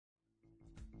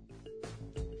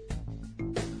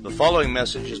The following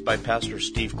message is by Pastor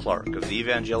Steve Clark of the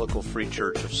Evangelical Free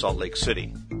Church of Salt Lake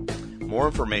City. More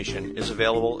information is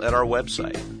available at our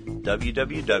website,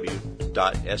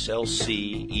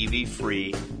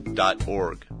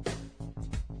 www.slcevfree.org.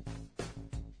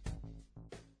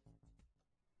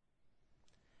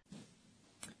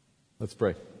 Let's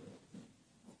pray.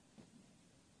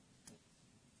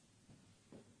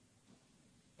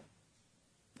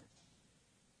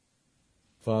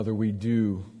 Father, we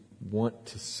do want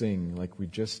to sing like we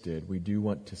just did. We do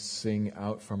want to sing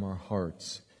out from our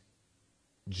hearts.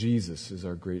 Jesus is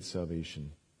our great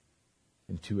salvation,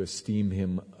 and to esteem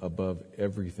Him above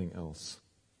everything else.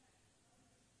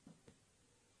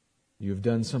 You have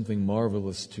done something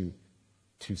marvelous to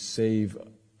save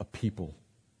a people.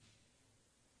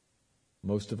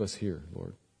 Most of us here,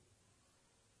 Lord.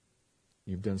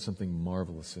 You've done something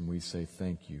marvelous, and we say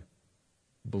thank you.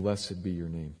 Blessed be your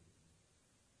name.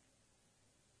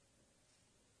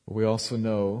 We also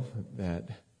know that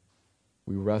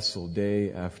we wrestle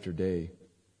day after day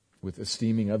with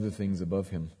esteeming other things above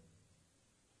Him.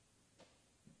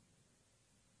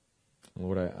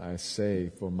 Lord, I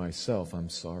say for myself, I'm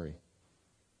sorry.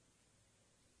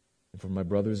 And for my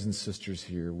brothers and sisters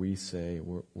here, we say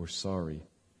we're sorry.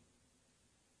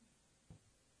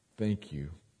 Thank you.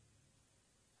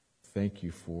 Thank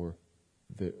you for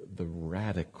the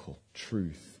radical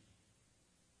truth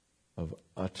of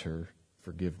utter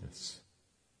forgiveness.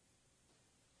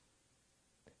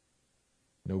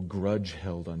 No grudge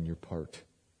held on your part.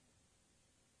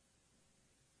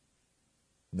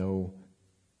 No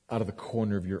out of the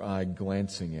corner of your eye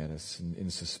glancing at us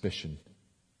in suspicion.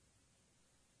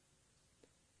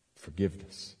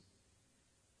 Forgiveness.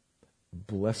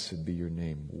 Blessed be your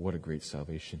name. What a great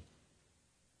salvation.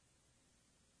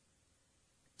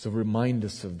 So remind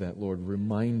us of that, Lord.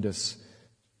 Remind us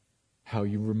how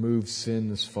you remove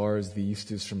sin as far as the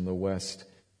east is from the west.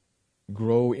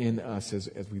 Grow in us, as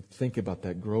we think about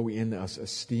that, grow in us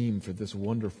esteem for this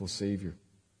wonderful Savior.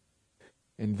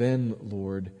 And then,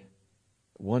 Lord,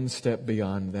 one step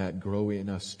beyond that, grow in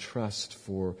us trust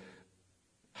for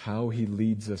how He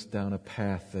leads us down a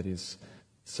path that is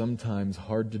sometimes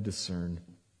hard to discern,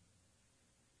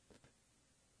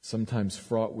 sometimes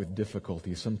fraught with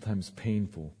difficulty, sometimes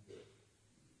painful.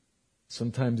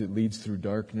 Sometimes it leads through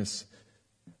darkness.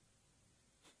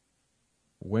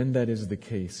 When that is the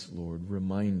case, Lord,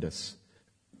 remind us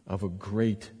of a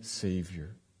great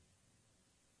Savior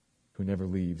who never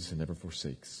leaves and never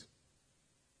forsakes.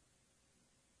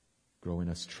 Grow in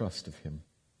us trust of Him.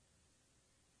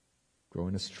 Grow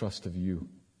in us trust of you.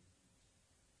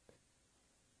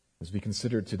 As we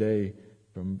consider today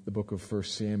from the book of 1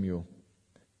 Samuel,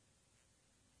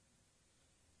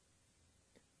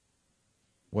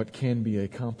 what can be a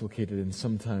complicated and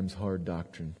sometimes hard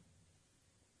doctrine.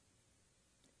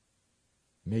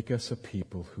 Make us a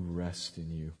people who rest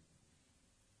in you,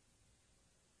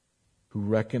 who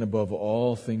reckon above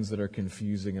all things that are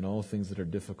confusing and all things that are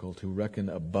difficult, who reckon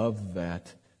above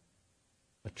that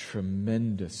a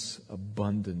tremendous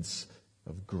abundance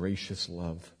of gracious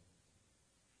love.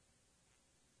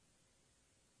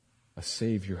 A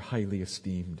Savior highly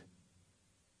esteemed.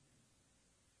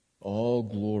 All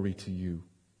glory to you.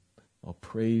 All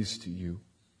praise to you.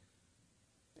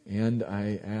 And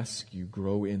I ask you,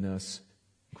 grow in us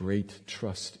great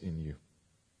trust in you.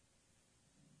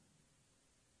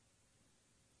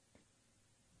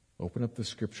 Open up the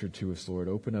Scripture to us, Lord.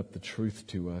 Open up the truth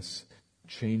to us.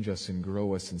 Change us and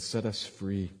grow us and set us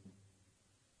free.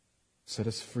 Set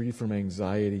us free from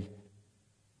anxiety.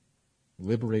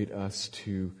 Liberate us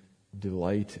to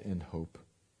delight and hope.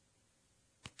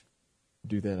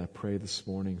 Do that, I pray, this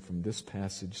morning from this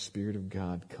passage. Spirit of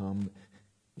God, come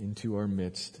into our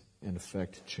midst and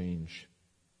effect change.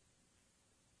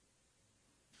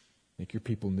 Make your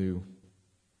people new.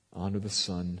 Honor the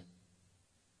Son.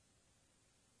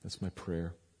 That's my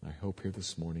prayer. I hope here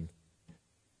this morning.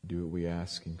 Do what we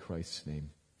ask in Christ's name.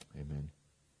 Amen.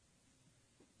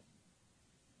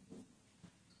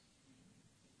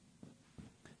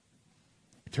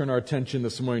 We turn our attention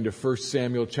this morning to 1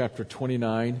 Samuel chapter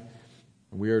 29.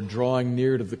 We are drawing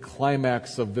near to the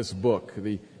climax of this book.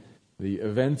 The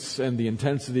events and the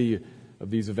intensity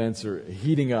of these events are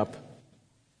heating up.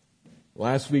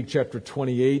 Last week, chapter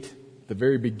 28, at the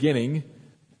very beginning,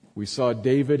 we saw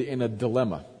David in a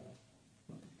dilemma.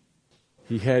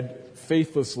 He had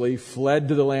faithlessly fled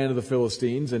to the land of the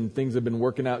Philistines, and things had been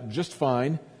working out just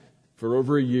fine for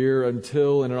over a year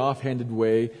until, in an offhanded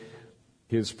way,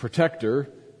 his protector,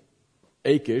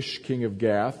 Achish, king of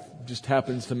Gath, just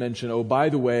happens to mention, oh, by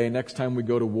the way, next time we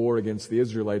go to war against the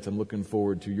Israelites, I'm looking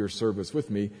forward to your service with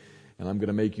me. and I'm going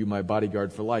to make you my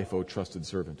bodyguard for life, O trusted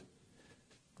servant.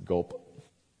 Gulp.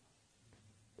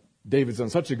 David's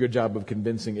done such a good job of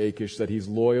convincing Achish that he's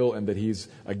loyal and that he's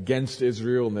against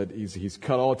Israel and that he's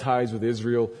cut all ties with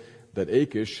Israel, that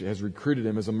Achish has recruited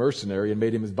him as a mercenary and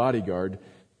made him his bodyguard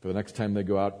for the next time they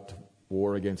go out to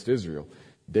war against Israel.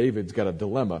 David's got a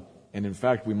dilemma. And in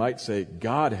fact, we might say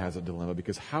God has a dilemma,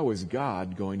 because how is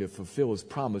God going to fulfill his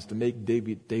promise to make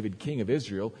David king of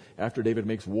Israel after David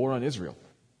makes war on Israel?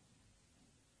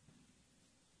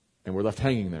 And we're left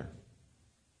hanging there.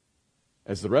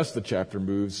 As the rest of the chapter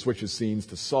moves, switches scenes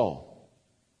to Saul.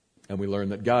 And we learn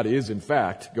that God is, in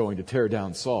fact, going to tear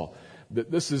down Saul.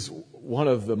 This is one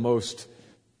of the most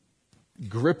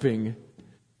gripping,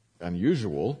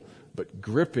 unusual, but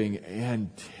gripping and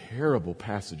terrible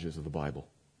passages of the Bible.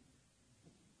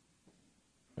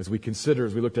 As we consider,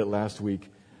 as we looked at last week,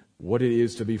 what it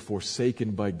is to be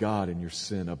forsaken by God in your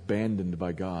sin, abandoned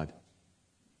by God.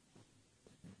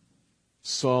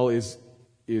 Saul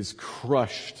is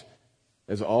crushed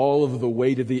as all of the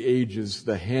weight of the ages,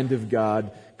 the hand of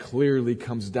God clearly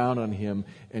comes down on him.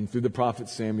 And through the prophet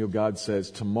Samuel, God says,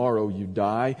 tomorrow you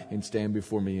die and stand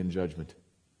before me in judgment.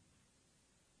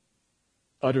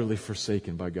 Utterly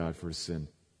forsaken by God for his sin.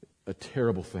 A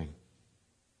terrible thing.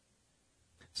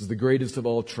 This is the greatest of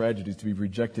all tragedies, to be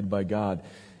rejected by God.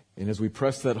 And as we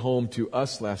pressed that home to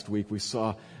us last week, we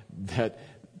saw that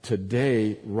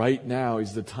today, right now,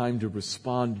 is the time to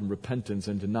respond in repentance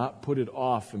and to not put it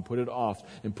off and put it off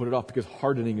and put it off, because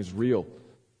hardening is real.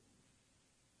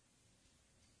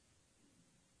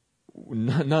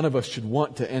 None of us should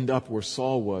want to end up where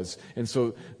Saul was. And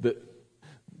so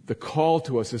the call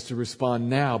to us is to respond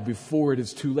now before it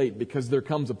is too late, because there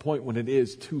comes a point when it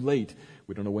is too late.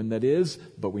 We don't know when that is,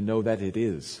 but we know that it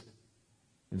is.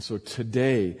 And so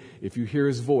today, if you hear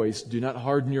his voice, do not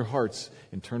harden your hearts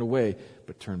and turn away,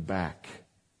 but turn back.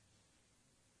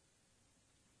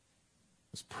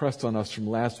 It was pressed on us from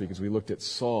last week as we looked at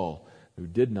Saul, who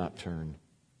did not turn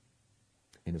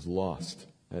and is lost.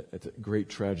 That's a great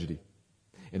tragedy.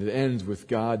 And it ends with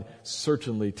God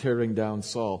certainly tearing down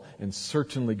Saul and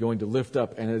certainly going to lift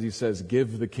up, and as he says,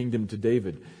 give the kingdom to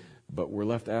David. But we're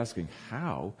left asking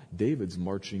how David's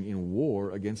marching in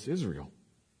war against Israel.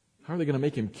 How are they going to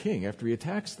make him king after he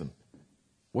attacks them?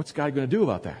 What's God going to do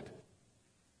about that?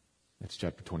 That's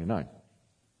chapter 29,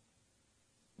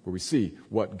 where we see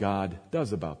what God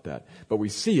does about that. But we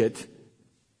see it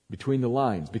between the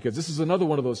lines, because this is another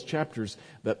one of those chapters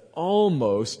that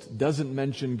almost doesn't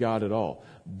mention God at all.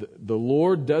 The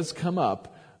Lord does come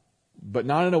up, but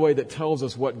not in a way that tells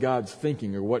us what God's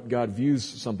thinking or what God views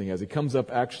something as. It comes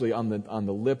up actually on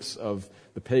the lips of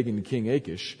the pagan king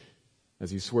Achish as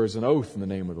he swears an oath in the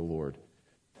name of the Lord.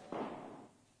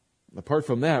 Apart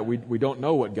from that, we don't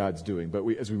know what God's doing, but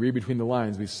as we read between the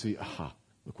lines, we see,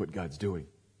 look what God's doing.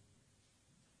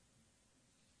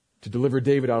 To deliver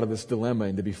David out of this dilemma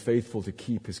and to be faithful to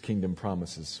keep his kingdom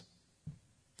promises.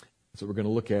 That's what we're going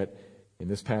to look at in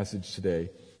this passage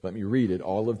today. Let me read it,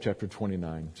 all of chapter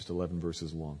 29, just 11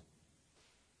 verses long.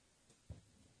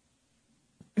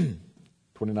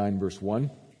 29 verse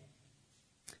 1.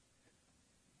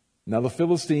 Now the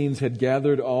Philistines had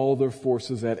gathered all their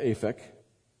forces at Aphek,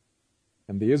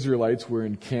 and the Israelites were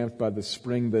encamped by the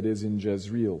spring that is in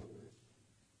Jezreel.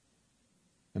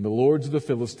 And the lords of the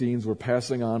Philistines were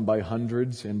passing on by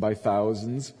hundreds and by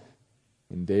thousands,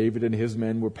 and David and his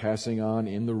men were passing on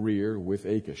in the rear with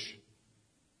Achish.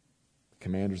 The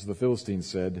commanders of the Philistines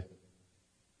said,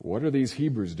 "What are these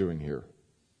Hebrews doing here?"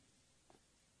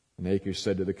 And Achish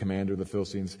said to the commander of the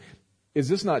Philistines, "Is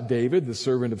this not David, the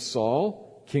servant of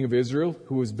Saul, king of Israel,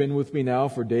 who has been with me now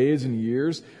for days and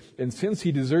years? And since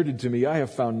he deserted to me, I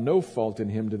have found no fault in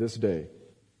him to this day."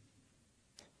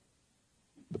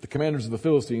 But the commanders of the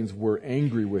Philistines were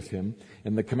angry with him,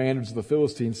 and the commanders of the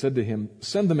Philistines said to him,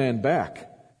 "Send the man back,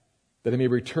 that he may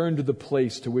return to the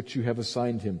place to which you have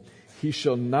assigned him. He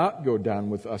shall not go down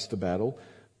with us to battle,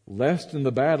 lest in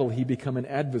the battle he become an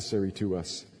adversary to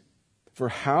us. For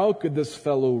how could this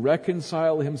fellow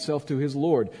reconcile himself to his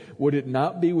Lord? Would it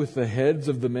not be with the heads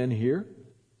of the men here?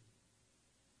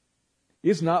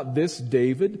 Is not this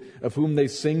David, of whom they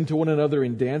sing to one another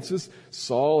in dances?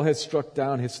 Saul has struck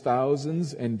down his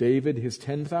thousands, and David his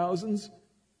 10,000s?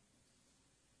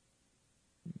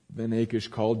 Then Achish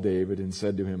called David and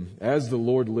said to him, "As the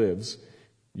Lord lives,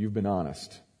 you've been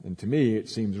honest. And to me it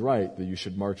seems right that you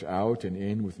should march out and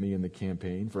in with me in the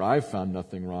campaign, for I've found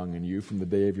nothing wrong in you from the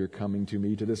day of your coming to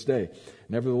me to this day.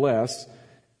 Nevertheless,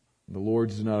 the Lord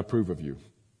does not approve of you.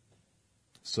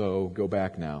 So go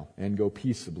back now, and go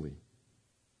peaceably,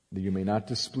 that you may not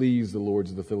displease the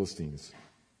lords of the Philistines."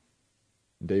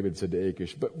 And David said to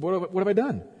Achish, "But what have I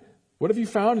done? What have you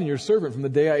found in your servant from the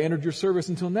day I entered your service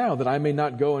until now, that I may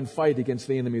not go and fight against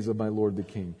the enemies of my lord the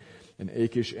king? And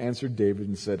Achish answered David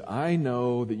and said, I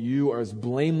know that you are as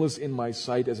blameless in my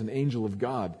sight as an angel of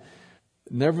God.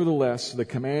 Nevertheless, the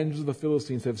commanders of the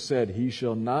Philistines have said, he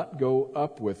shall not go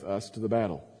up with us to the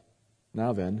battle.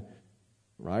 Now then,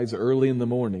 rise early in the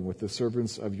morning with the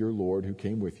servants of your Lord who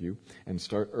came with you, and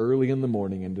start early in the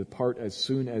morning and depart as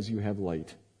soon as you have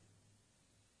light.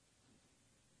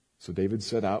 So David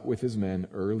set out with his men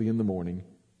early in the morning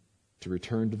to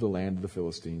return to the land of the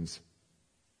Philistines.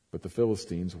 But the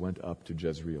Philistines went up to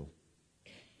Jezreel.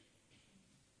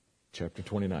 Chapter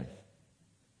 29.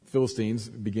 Philistines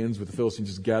begins with the Philistines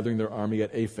just gathering their army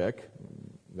at Aphek.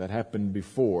 That happened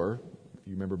before, if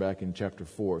you remember back in chapter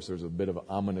 4, so there's a bit of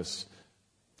ominous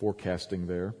forecasting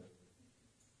there.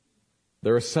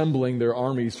 They're assembling their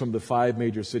armies from the 5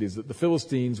 major cities. The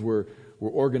Philistines were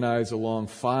organized along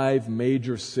 5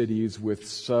 major cities with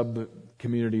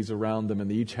sub-communities around them,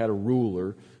 and they each had a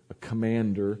ruler, a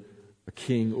commander, a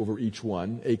king over each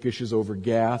one. Achish is over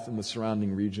Gath and the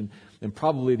surrounding region, and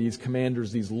probably these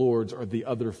commanders, these lords, are the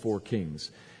other 4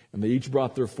 kings. And they each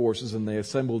brought their forces and they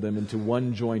assembled them into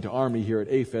one joint army here at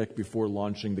Aphek before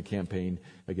launching the campaign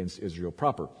against Israel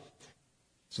proper.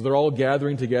 So they're all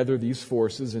gathering together, these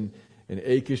forces, and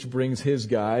Achish brings his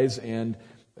guys, and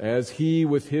as he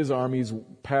with his armies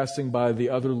passing by the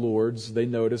other lords, they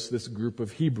notice this group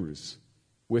of Hebrews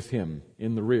with him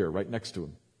in the rear, right next to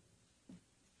him.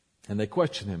 And they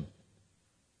question him.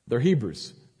 They're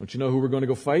Hebrews. Don't you know who we're going to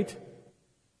go fight?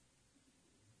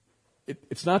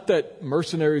 It's not that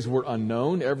mercenaries were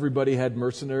unknown. Everybody had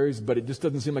mercenaries, but it just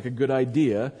doesn't seem like a good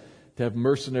idea to have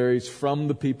mercenaries from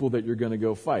the people that you're going to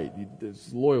go fight.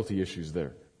 There's loyalty issues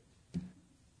there.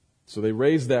 So they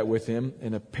raised that with him,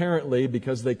 and apparently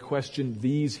because they questioned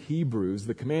these Hebrews,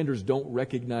 the commanders don't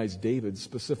recognize David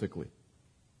specifically.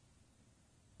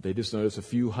 They just notice a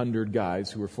few hundred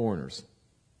guys who are foreigners.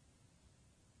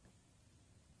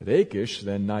 But Achish,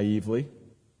 then naively,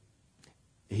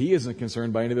 he isn't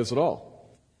concerned by any of this at all.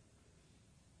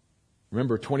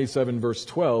 Remember 27 verse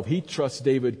 12, he trusts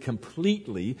David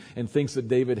completely and thinks that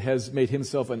David has made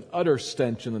himself an utter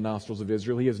stench in the nostrils of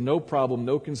Israel. He has no problem,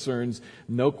 no concerns,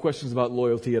 no questions about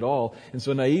loyalty at all. And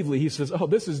so naively he says, oh,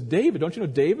 this is David. Don't you know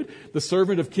David, the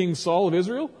servant of King Saul of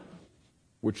Israel?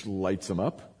 Which lights him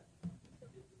up.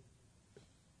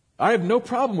 I have no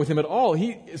problem with him at all.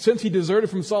 Since he deserted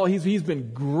from Saul, he's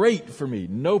been great for me.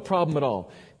 No problem at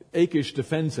all. Achish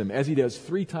defends him, as he does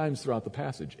 3 times throughout the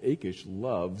passage. Achish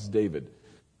loves David.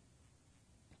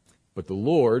 But the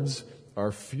lords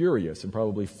are furious and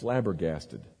probably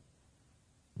flabbergasted.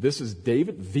 This is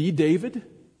David, the David?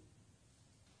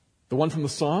 The one from the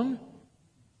song?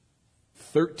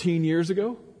 13 years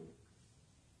ago?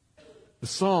 The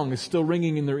song is still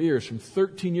ringing in their ears from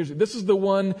 13 years ago. This is the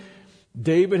one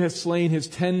David has slain his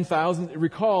 10,000.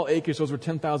 Recall, Achish, those were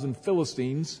 10,000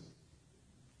 Philistines.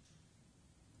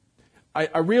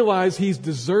 I realize he's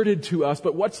deserted to us,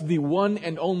 but what's the one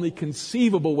and only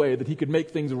conceivable way that he could make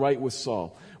things right with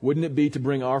Saul? Wouldn't it be to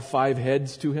bring our 5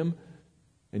 heads to him?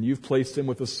 And you've placed him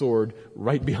with a sword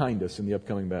right behind us in the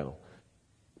upcoming battle.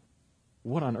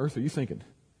 What on earth are you thinking?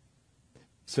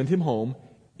 Send him home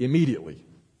immediately.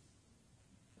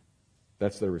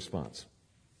 That's their response.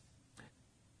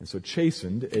 And so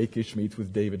chastened, Achish meets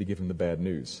with David to give him the bad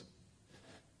news.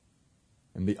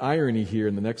 And the irony here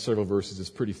in the next several verses is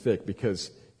pretty thick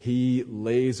because he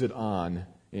lays it on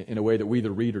in a way that we,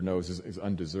 the reader, knows is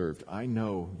undeserved. I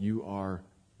know you are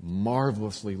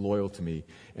marvelously loyal to me,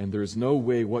 and there's no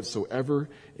way whatsoever,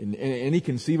 in any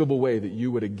conceivable way, that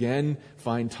you would again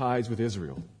find ties with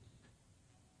Israel.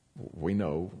 We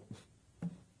know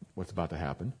what's about to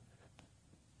happen.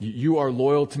 You are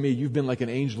loyal to me. You've been like an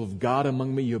angel of God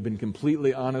among me. You have been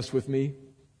completely honest with me.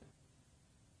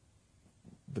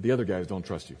 But the other guys don't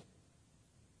trust you.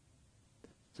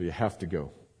 So you have to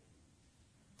go.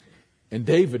 And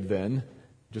David then,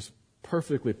 just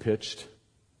perfectly pitched,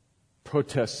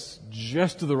 protests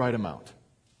just to the right amount.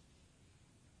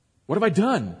 What have I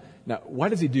done? Now, why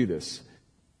does he do this?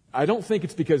 I don't think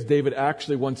it's because David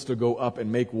actually wants to go up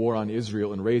and make war on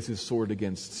Israel and raise his sword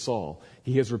against Saul.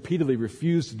 He has repeatedly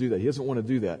refused to do that. He doesn't want to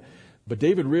do that. But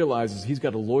David realizes he's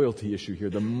got a loyalty issue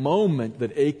here. The moment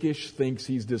that Achish thinks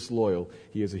he's disloyal,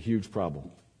 he has a huge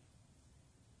problem.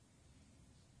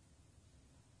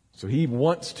 So he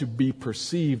wants to be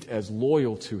perceived as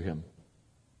loyal to him.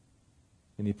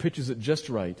 And he pitches it just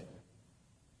right.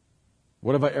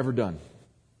 What have I ever done?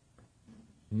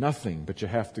 Nothing, but you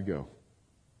have to go.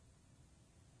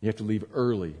 You have to leave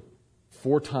early.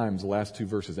 4 times the last 2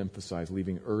 verses emphasize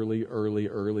leaving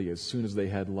early, as soon as they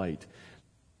had light.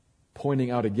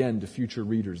 pointing out again to future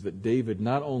readers that David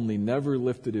not only never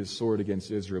lifted his sword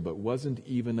against Israel, but wasn't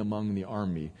even among the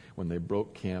army when they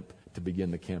broke camp to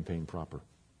begin the campaign proper.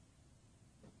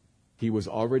 He was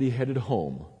already headed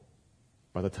home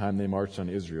by the time they marched on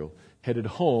Israel. Headed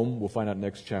home, we'll find out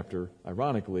next chapter,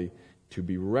 ironically, to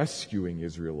be rescuing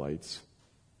Israelites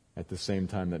at the same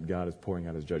time that God is pouring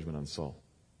out his judgment on Saul.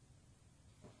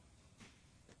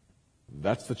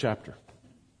 That's the chapter.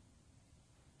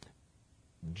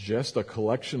 Just a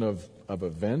collection of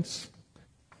events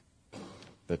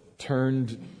that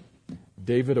turned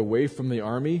David away from the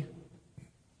army,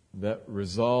 that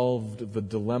resolved the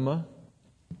dilemma.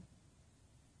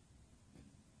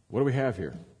 What do we have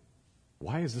here?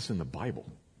 Why is this in the Bible?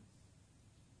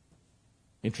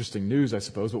 Interesting news, I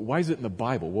suppose, but why is it in the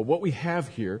Bible? Well, what we have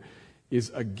here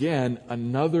is, again,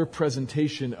 another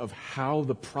presentation of how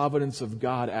the providence of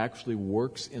God actually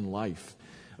works in life,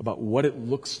 about what it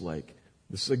looks like.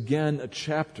 This is, again, a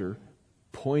chapter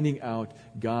pointing out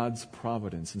God's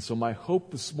providence. And so my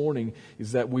hope this morning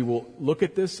is that we will look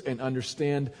at this and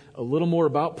understand a little more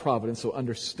about providence, so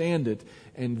understand it,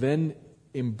 and then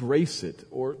embrace it,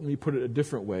 or let me put it a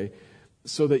different way,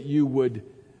 so that you would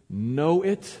know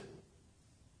it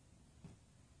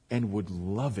and would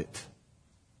love it.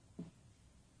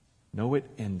 Know it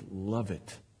and love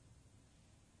it.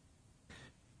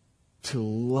 To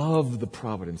love the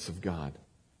providence of God.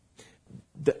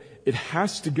 It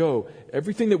has to go,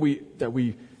 everything that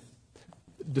we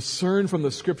discern from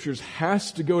the Scriptures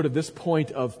has to go to this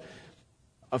point of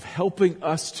helping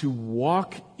us to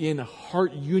walk in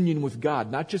heart union with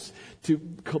God, not just to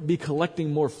be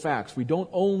collecting more facts. We don't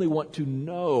only want to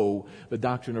know the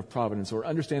doctrine of providence or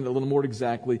understand it a little more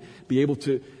exactly, be able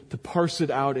to parse it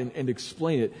out and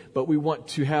explain it, but we want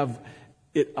to have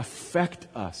it affect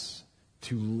us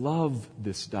to love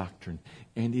this doctrine.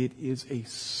 And it is a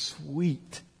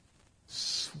sweet,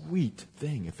 sweet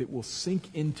thing. If it will sink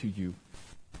into you,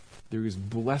 there is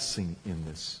blessing in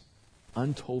this,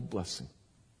 untold blessing.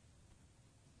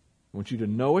 I want you to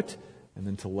know it and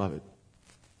then to love it.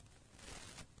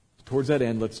 Towards that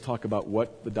end, let's talk about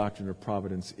what the doctrine of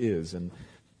providence is. And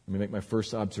let me make my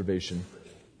first observation.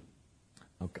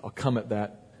 I'll come at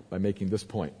that by making this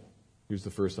point. Here's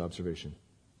the first observation.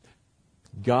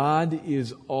 God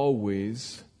is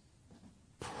always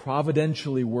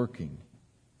providentially working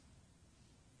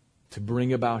to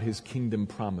bring about his kingdom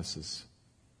promises.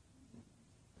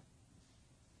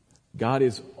 God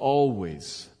is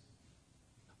always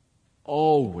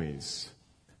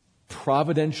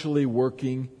providentially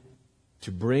working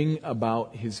to bring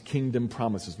about his kingdom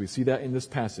promises. We see that in this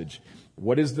passage.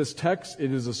 What is this text?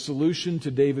 It is a solution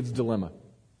to David's dilemma.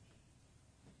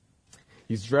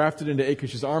 He's drafted into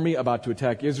Achish's army, about to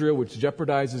attack Israel, which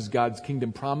jeopardizes God's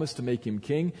kingdom promise to make him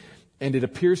king. And it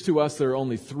appears to us there are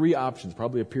only three options.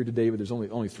 Probably appeared to David, there's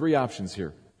only three options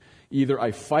here. Either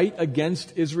I fight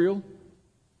against Israel.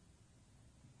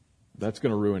 That's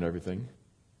going to ruin everything.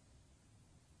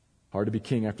 Hard to be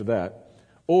king after that.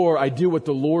 Or I do what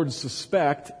the Lord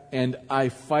suspect and I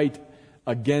fight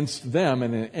against them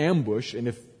in an ambush. And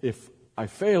if I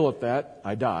fail at that,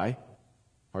 I die.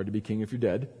 Hard to be king if you're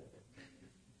dead.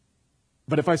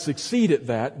 But if I succeed at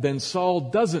that, then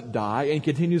Saul doesn't die and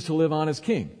continues to live on as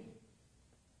king.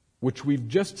 Which we've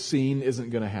just seen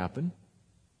isn't going to happen.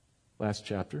 Last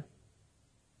chapter.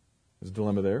 There's a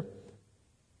dilemma there.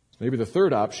 Maybe the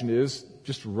third option is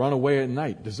just run away at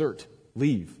night, desert,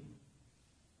 leave.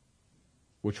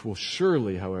 Which will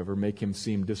surely, however, make him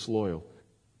seem disloyal.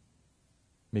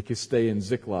 Make his stay in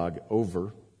Ziklag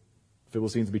over.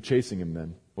 Philistines will be chasing him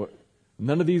then.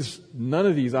 None of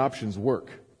these options work.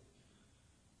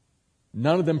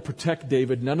 None of them protect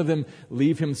David. None of them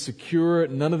leave him secure.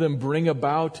 None of them bring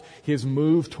about his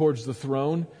move towards the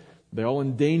throne. They all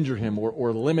endanger him or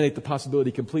eliminate the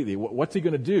possibility completely. What's he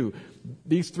going to do?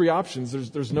 These three options,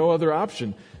 there's no other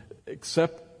option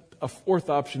except a fourth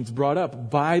option is brought up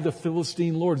by the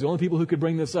Philistine lords, the only people who could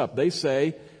bring this up. They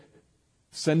say,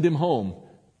 send him home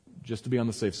just to be on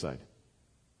the safe side.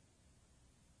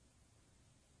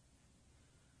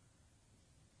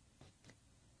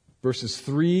 Verses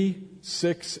 3,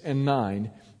 6, and 9,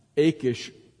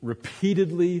 Achish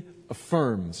repeatedly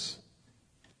affirms,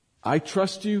 I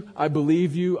trust you, I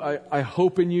believe you, I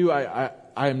hope in you, I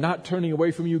am not turning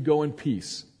away from you, go in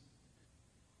peace.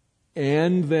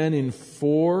 And then in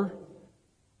 4,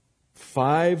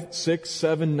 5, 6,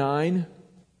 7, 9,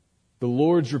 the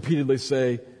Lords repeatedly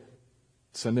say,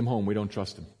 send him home, we don't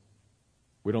trust him.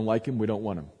 We don't like him, we don't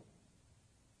want him.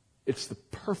 It's the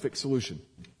perfect solution.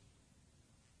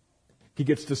 He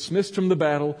gets dismissed from the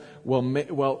battle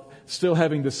while still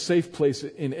having the safe place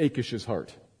in Achish's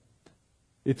heart.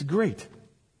 It's great.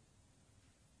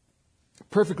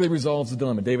 Perfectly resolves the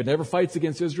dilemma. David never fights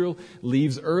against Israel,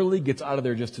 leaves early, gets out of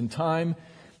there just in time,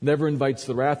 never invites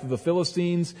the wrath of the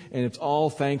Philistines, and it's all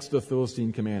thanks to the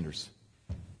Philistine commanders.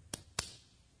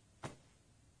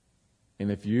 And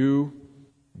if you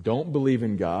don't believe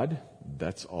in God,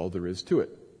 that's all there is to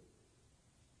it.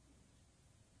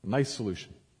 Nice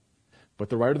solution. But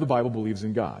the writer of the Bible believes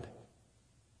in God.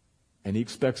 And he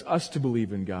expects us to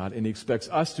believe in God, and he expects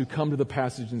us to come to the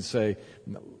passage and say,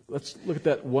 let's look at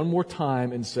that one more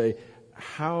time and say,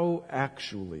 how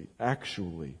actually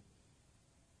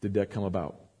did that come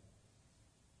about?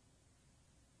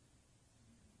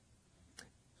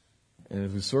 And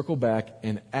as we circle back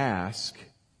and ask,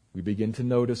 we begin to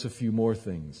notice a few more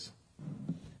things.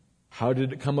 How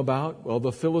did it come about? Well,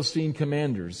 the Philistine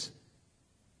commanders,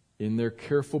 in their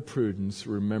careful prudence,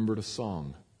 remembered a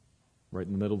song right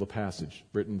in the middle of the passage,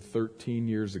 written 13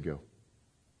 years ago.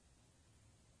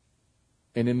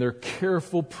 And in their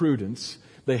careful prudence,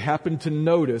 they happened to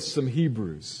notice some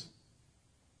Hebrews.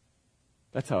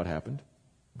 That's how it happened.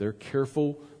 Their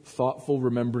careful, thoughtful,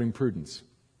 remembering prudence.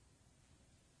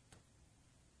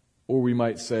 Or we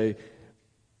might say,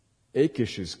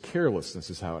 Achish's carelessness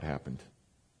is how it happened.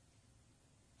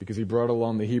 Because he brought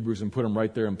along the Hebrews and put them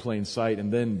right there in plain sight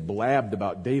and then blabbed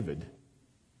about David.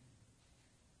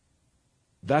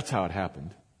 That's how it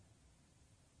happened.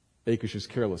 Achish's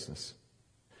carelessness.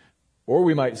 Or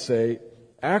we might say,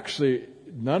 actually,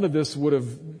 none of this would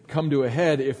have come to a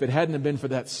head if it hadn't been for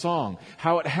that song.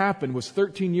 How it happened was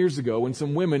 13 years ago when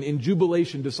some women in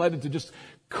jubilation decided to just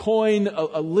coin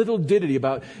a little ditty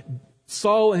about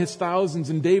Saul and his thousands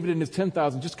and David and his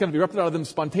 10,000, just kind of erupted out of them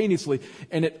spontaneously,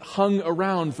 and it hung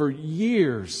around for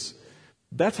years.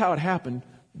 That's how it happened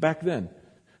back then.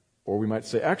 Or we might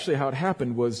say, actually, how it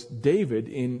happened was David,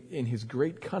 in his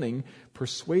great cunning,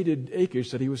 persuaded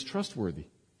Achish that he was trustworthy.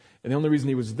 And the only reason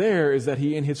he was there is that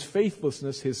he, in his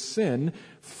faithlessness, his sin,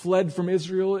 fled from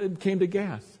Israel and came to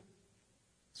Gath.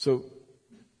 So,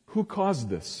 who caused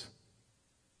this?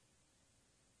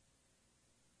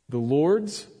 The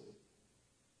Lord's?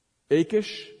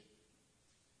 Achish?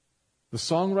 The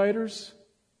songwriters?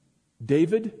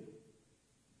 David?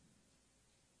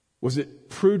 Was it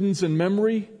prudence and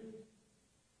memory?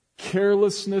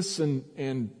 Carelessness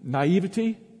and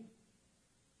naivety?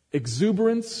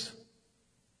 Exuberance?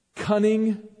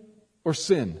 Cunning? Or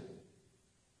sin?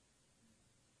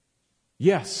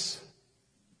 Yes.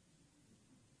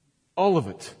 All of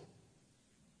it.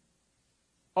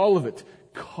 All of it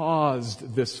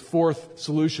caused this fourth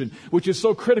solution, which is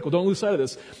so critical, don't lose sight of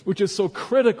this, which is so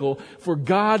critical for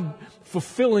God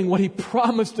fulfilling what He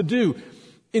promised to do.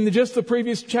 In just the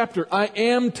previous chapter, I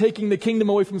am taking the kingdom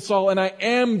away from Saul and I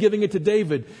am giving it to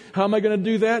David. How am I going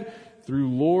to do that? Through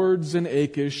lords and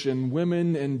Achish and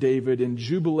women and David and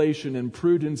jubilation and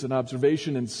prudence and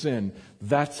observation and sin.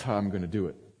 That's how I'm going to do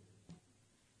it.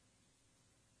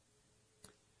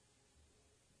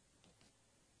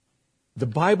 The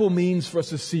Bible means for us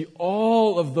to see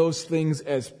all of those things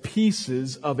as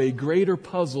pieces of a greater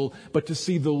puzzle, but to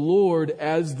see the Lord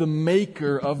as the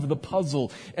maker of the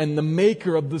puzzle and the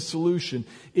maker of the solution.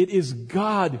 It is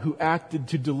God who acted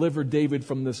to deliver David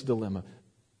from this dilemma.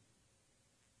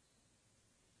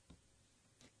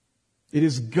 It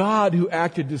is God who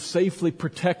acted to safely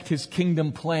protect His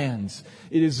kingdom plans.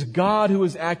 It is God who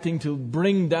is acting to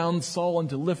bring down Saul and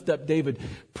to lift up David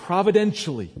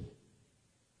providentially.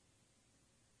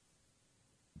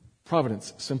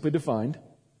 Providence, simply defined,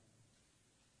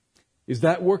 is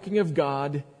that working of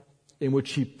God in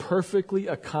which He perfectly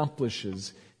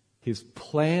accomplishes His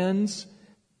plans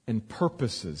and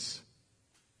purposes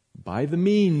by the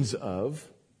means of,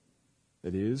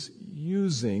 that is,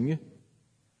 using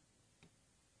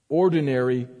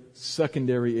ordinary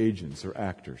secondary agents or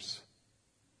actors.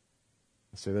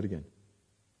 I'll say that again.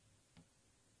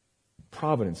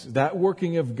 Providence, that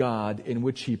working of God in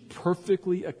which He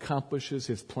perfectly accomplishes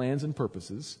His plans and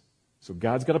purposes. So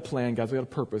God's got a plan, God's got a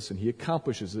purpose, and He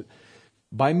accomplishes it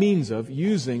by means of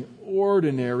using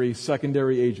ordinary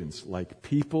secondary agents like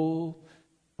people,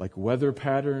 like weather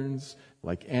patterns,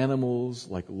 like animals,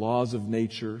 like laws of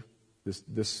nature.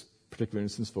 This particular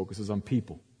instance focuses on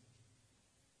people.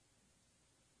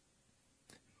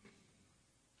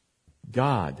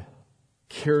 God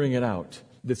carrying it out.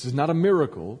 This is not a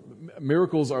miracle.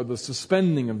 Miracles are the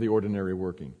suspending of the ordinary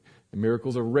working. And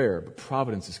miracles are rare, but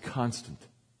providence is constant.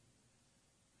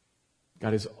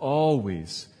 God is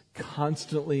always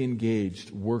constantly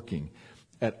engaged, working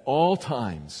at all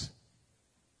times,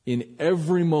 in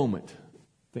every moment.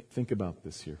 Think about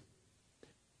this here.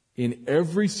 In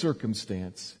every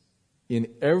circumstance, in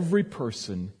every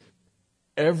person,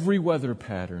 every weather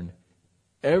pattern,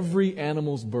 every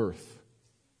animal's birth,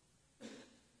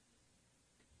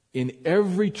 in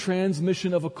every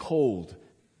transmission of a cold,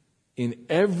 in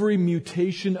every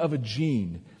mutation of a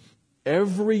gene,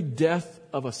 every death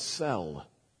of a cell,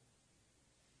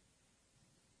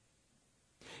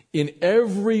 in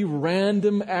every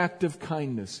random act of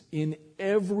kindness, in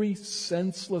every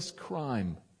senseless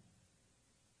crime,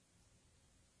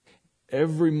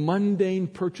 every mundane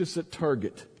purchase at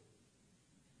Target,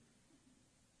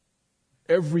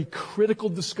 every critical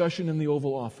discussion in the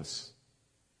Oval Office,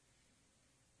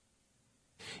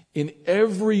 in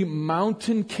every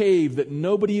mountain cave that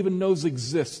nobody even knows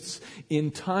exists,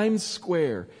 in Times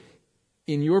Square,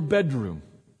 in your bedroom,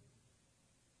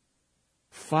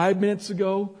 5 minutes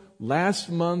ago, last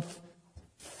month,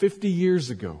 50 years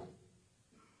ago.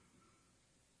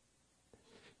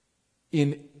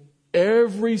 In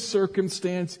every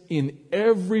circumstance, in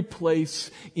every place,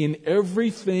 in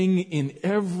everything, in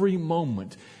every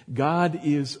moment, God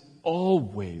is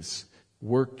always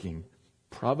working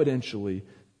providentially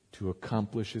to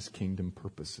accomplish His kingdom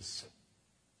purposes.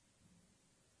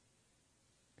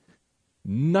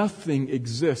 Nothing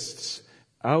exists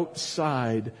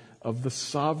outside of the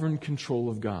sovereign control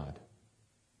of God.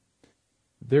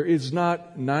 There is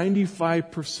not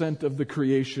 95% of the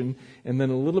creation and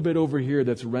then a little bit over here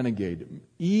that's renegade.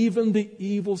 Even the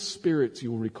evil spirits,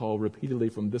 you will recall repeatedly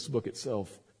from this book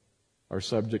itself, are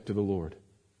subject to the Lord.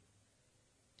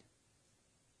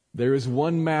 There is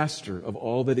one master of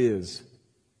all that is,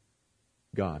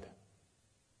 God.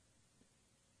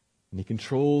 And He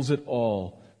controls it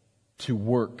all to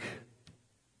work.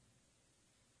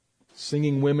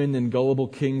 Singing women and gullible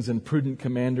kings and prudent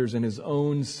commanders and His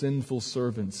own sinful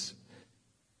servants.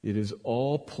 It is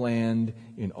all planned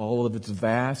in all of its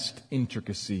vast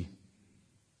intricacy.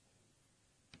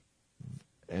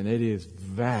 And it is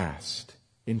vast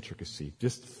intricacy.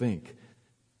 Just think.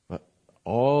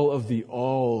 All of the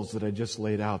alls that I just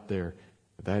laid out there,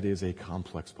 that is a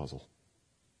complex puzzle.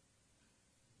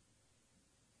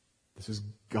 This is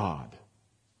God.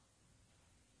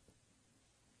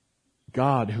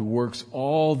 God who works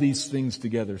all these things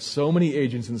together. So many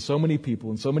agents and so many people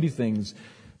and so many things,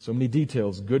 so many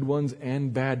details, good ones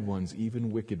and bad ones,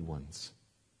 even wicked ones.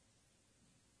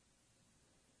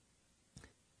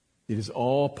 It is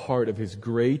all part of His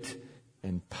great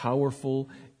and powerful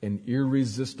and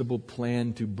irresistible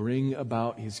plan to bring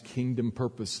about His kingdom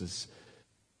purposes,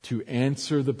 to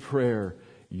answer the prayer,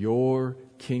 "Your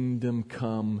kingdom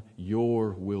come,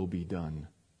 your will be done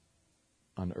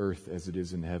on earth as it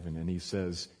is in heaven." And He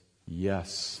says,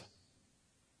 yes.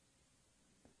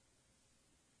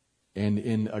 And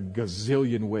in a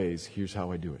gazillion ways, here's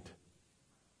how I do it.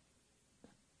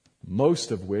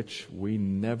 Most of which we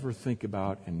never think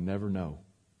about and never know.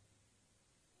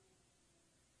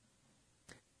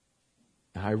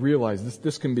 I realize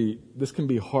this can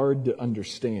be hard to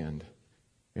understand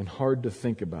and hard to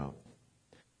think about.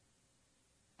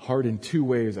 Hard in two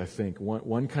ways, I think.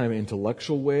 One kind of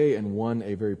intellectual way and one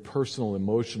a very personal,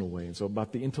 emotional way. And so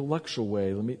about the intellectual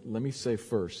way, let me say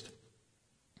first.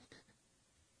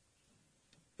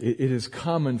 It is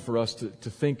common for us to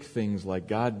think things like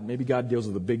maybe God deals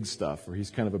with the big stuff, or He's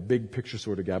kind of a big picture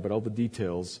sort of guy, but all the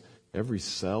details, every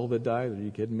cell that dies, are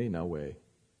you kidding me? No way.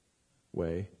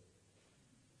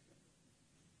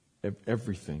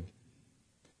 Everything.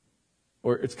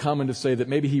 Or it's common to say that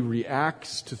maybe He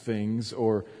reacts to things,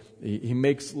 or He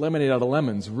makes lemonade out of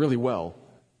lemons really well.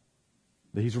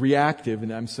 That He's reactive,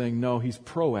 and I'm saying no, He's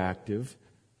proactive.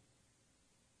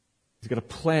 He's got a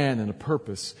plan and a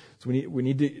purpose. So we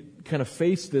need to kind of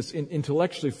face this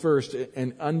intellectually first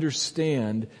and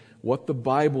understand what the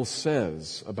Bible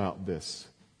says about this.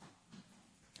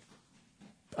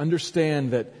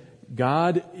 Understand that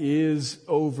God is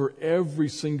over every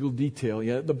single detail.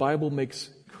 Yet the Bible makes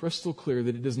crystal clear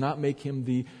that it does not make Him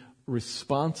the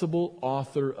responsible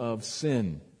author of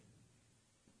sin.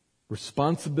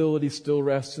 Responsibility still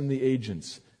rests in the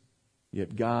agents.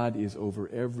 Yet God is over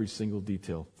every single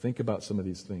detail. Think about some of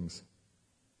these things.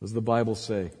 What does the Bible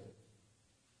say?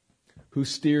 Who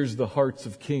steers the hearts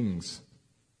of kings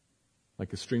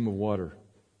like a stream of water?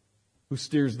 Who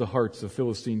steers the hearts of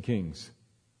Philistine kings?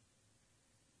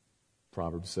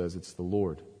 Proverbs says it's the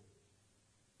Lord.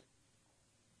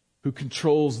 Who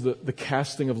controls the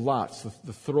casting of lots,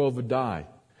 the throw of a die?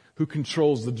 Who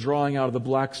controls the drawing out of the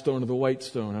black stone or the white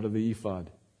stone out of the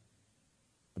ephod?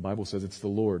 The Bible says it's the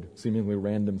Lord, seemingly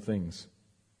random things.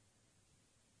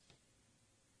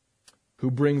 Who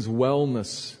brings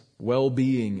wellness,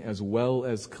 well-being, as well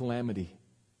as calamity?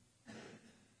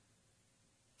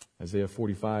 Isaiah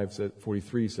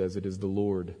 43 says it is the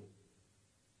Lord.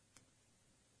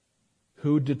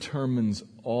 who determines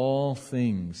all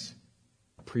things,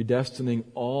 predestining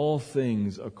all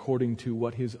things according to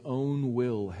what His own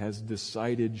will has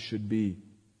decided should be.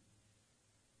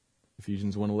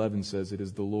 Ephesians 1:11 says it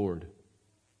is the Lord.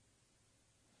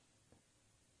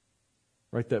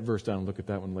 Write that verse down and look at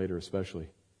that one later especially.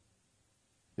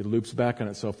 It loops back on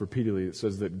itself repeatedly. It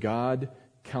says that God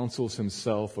counsels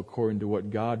Himself according to what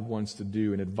God wants to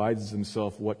do and advises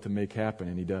Himself what to make happen,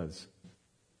 and He does.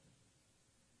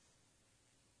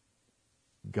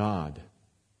 God.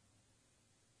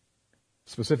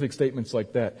 Specific statements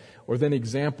like that. Or then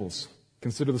examples.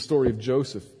 Consider the story of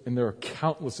Joseph, and there are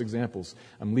countless examples.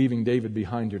 I'm leaving David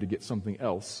behind here to get something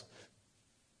else.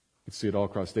 You can see it all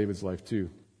across David's life too.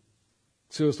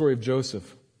 See the story of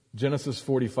Joseph. Genesis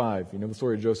 45. You know the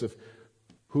story of Joseph?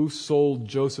 Who sold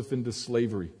Joseph into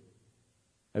slavery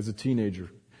as a teenager?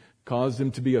 Caused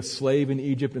him to be a slave in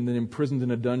Egypt and then imprisoned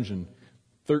in a dungeon.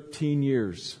 13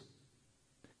 years.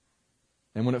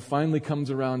 And when it finally comes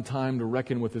around time to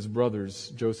reckon with his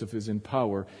brothers, Joseph is in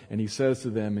power, and he says to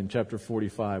them in chapter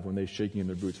 45, when they shaking in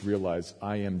their boots, realize,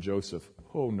 I am Joseph.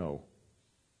 Oh no.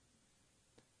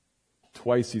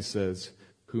 Twice he says,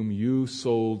 whom you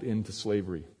sold into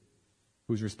slavery.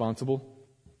 Who's responsible?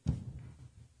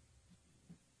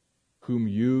 Whom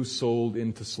you sold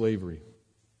into slavery.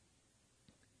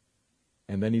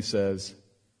 And then he says,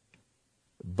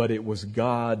 but it was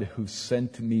God who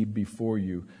sent me before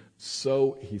you.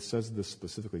 So, he says this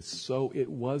specifically, so it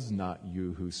was not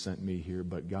you who sent me here,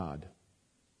 but God.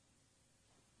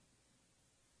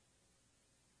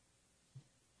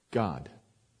 God.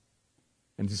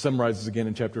 And he summarizes again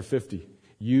in chapter 50.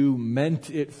 You meant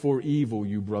it for evil,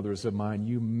 you brothers of mine.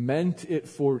 You meant it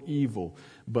for evil,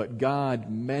 but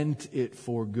God meant it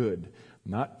for good.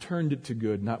 Not turned it to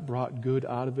good, not brought good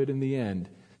out of it in the end.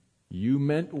 You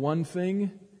meant one thing,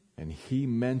 and He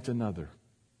meant another.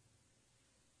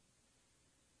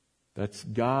 That's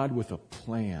God with a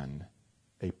plan,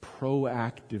 a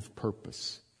proactive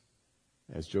purpose,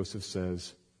 as Joseph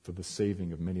says, for the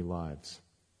saving of many lives.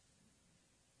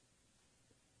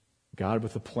 God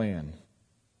with a plan.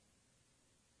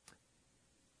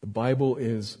 The Bible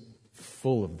is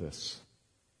full of this,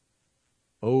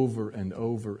 over and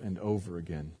over and over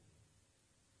again.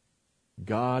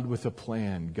 God with a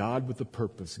plan, God with a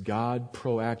purpose, God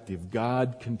proactive,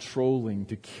 God controlling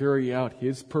to carry out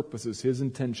His purposes, His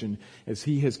intention, as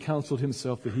He has counseled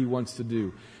Himself that He wants to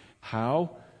do.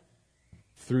 How?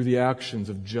 Through the actions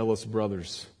of jealous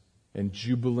brothers and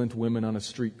jubilant women on a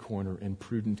street corner and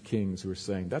prudent kings who are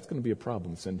saying, that's going to be a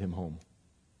problem, send him home.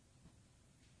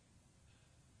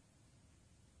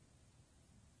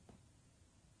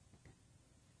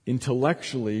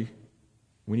 Intellectually,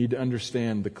 we need to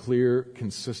understand the clear,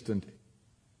 consistent,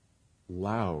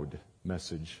 loud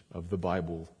message of the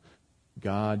Bible.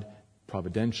 God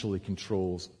providentially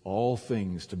controls all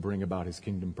things to bring about His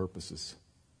kingdom purposes.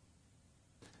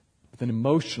 But then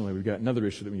emotionally, we've got another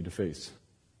issue that we need to face.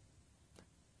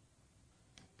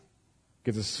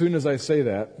 Because as soon as I say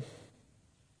that,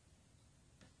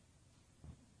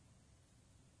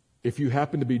 if you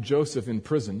happen to be Joseph in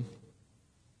prison,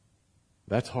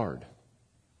 that's hard.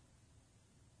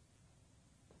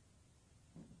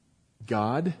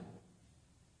 God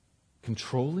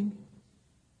controlling?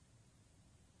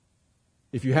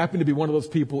 If you happen to be one of those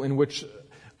people in which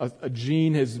a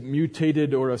gene has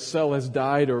mutated or a cell has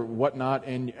died or whatnot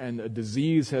and a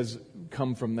disease has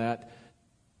come from that,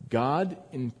 God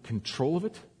in control of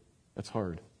it? That's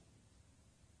hard.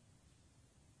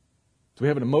 So we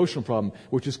have an emotional problem,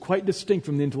 which is quite distinct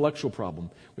from the intellectual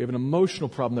problem. We have an emotional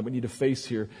problem that we need to face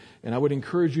here. And I would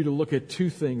encourage you to look at two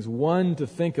things. One, to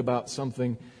think about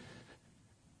something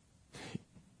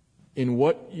in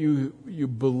what you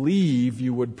believe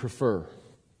you would prefer.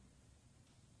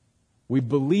 We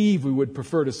believe we would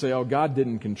prefer to say, oh, God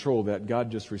didn't control that.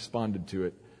 God just responded to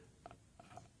it.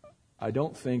 I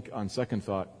don't think, on second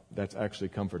thought, that's actually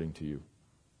comforting to you.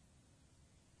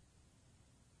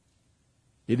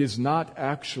 It is not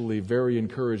actually very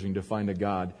encouraging to find a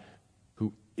God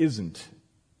who isn't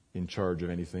in charge of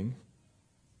anything,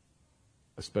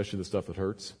 especially the stuff that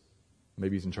hurts.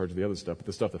 Maybe He's in charge of the other stuff, but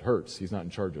the stuff that hurts, He's not in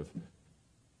charge of.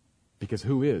 Because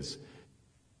who is?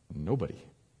 Nobody.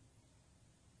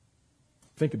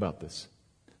 Think about this.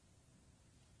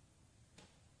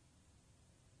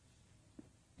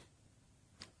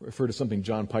 Refer to something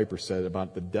John Piper said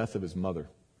about the death of his mother.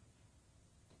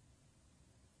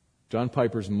 John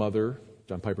Piper's mother,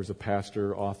 John Piper's a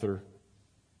pastor, author,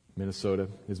 Minnesota.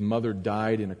 His mother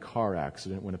died in a car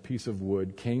accident when a piece of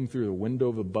wood came through the window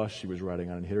of the bus she was riding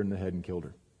on and hit her in the head and killed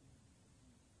her.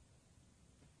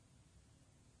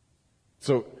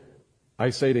 So, I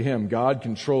say to him, God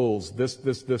controls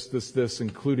this,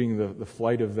 including the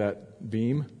flight of that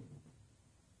beam.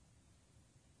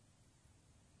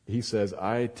 He says,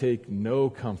 I take no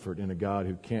comfort in a God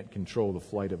who can't control the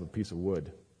flight of a piece of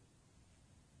wood.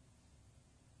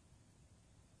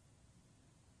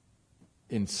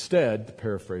 Instead, to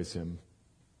paraphrase him,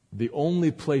 the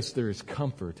only place there is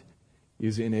comfort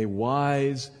is in a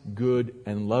wise, good,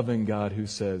 and loving God who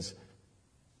says,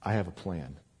 I have a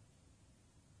plan.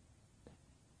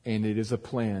 And it is a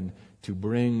plan to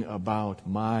bring about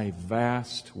my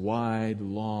vast, wide,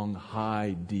 long,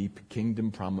 high, deep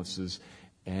kingdom promises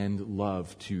and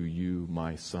love to you,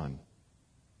 my son.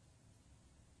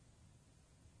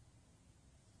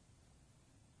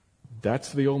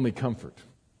 That's the only comfort.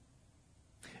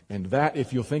 And that,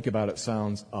 if you'll think about it,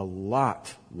 sounds a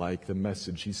lot like the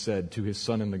message he said to his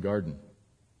son in the garden.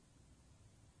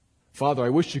 Father, I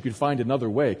wish you could find another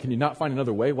way. Can you not find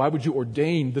another way? Why would you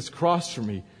ordain this cross for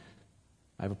me?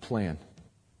 I have a plan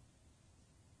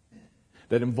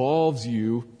that involves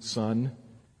you, son,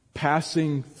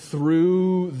 passing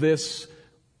through this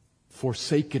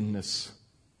forsakenness.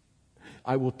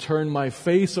 I will turn my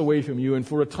face away from you, and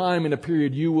for a time in a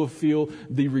period you will feel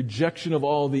the rejection of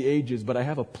all the ages, but I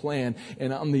have a plan,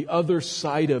 and on the other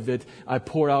side of it, I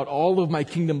pour out all of my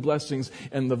kingdom blessings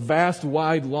and the vast,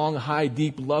 wide, long, high,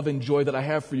 deep love and joy that I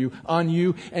have for you, on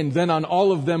you, and then on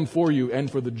all of them for you. And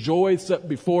for the joy set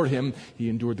before him, he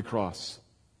endured the cross.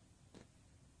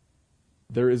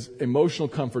 There is emotional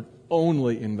comfort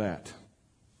only in that.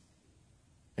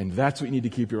 And that's what you need to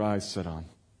keep your eyes set on.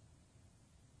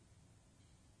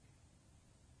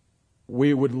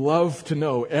 We would love to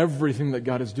know everything that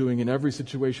God is doing in every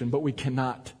situation, but we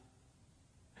cannot.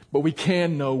 But we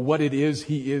can know what it is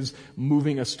He is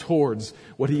moving us towards,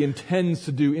 what He intends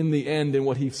to do in the end, and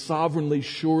what He sovereignly,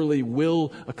 surely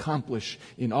will accomplish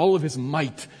in all of His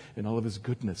might and all of His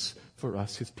goodness for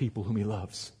us, His people whom He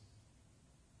loves.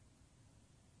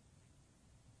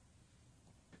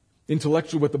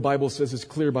 Intellectually, what the Bible says is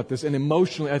clear about this, and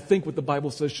emotionally, I think what the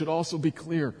Bible says should also be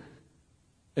clear.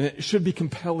 And it should be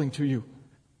compelling to you.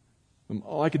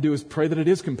 All I could do is pray that it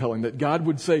is compelling, that God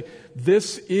would say,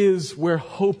 this is where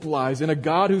hope lies, in a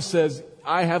God who says,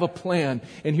 I have a plan,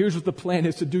 and here's what the plan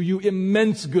is: to do you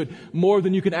immense good, more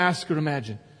than you can ask or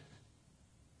imagine.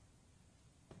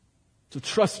 So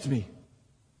trust me.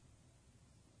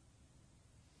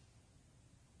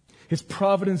 His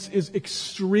providence is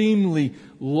extremely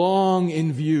long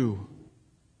in view.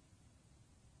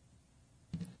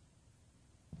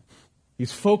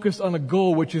 He's focused on a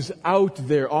goal which is out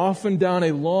there, often down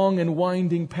a long and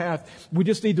winding path. We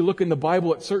just need to look in the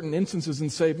Bible at certain instances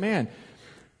and say, man,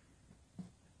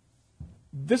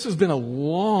 this has been a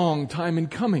long time in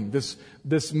coming, this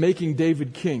making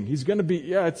David king. He's going to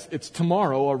be, it's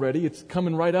tomorrow already. It's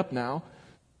coming right up now.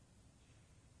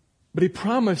 But he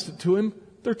promised it to him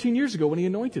 13 years ago when he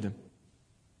anointed him.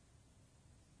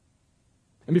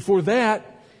 And before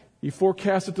that, he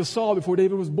forecast it to Saul before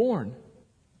David was born.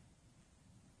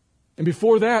 And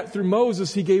before that, through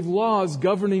Moses, he gave laws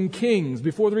governing kings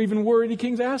before there even were any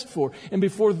kings asked for. And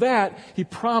before that, he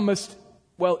promised,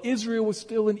 while Israel was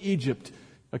still in Egypt,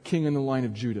 a king in the line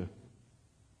of Judah.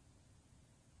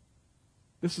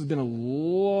 This has been a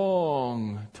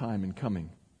long time in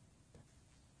coming.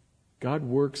 God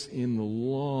works in the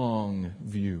long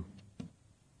view.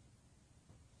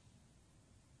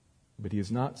 But He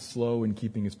is not slow in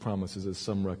keeping His promises, as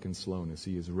some reckon slowness.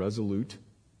 He is resolute,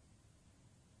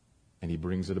 and He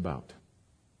brings it about.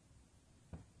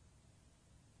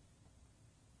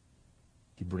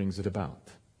 He brings it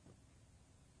about.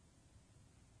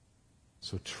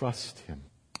 So trust Him.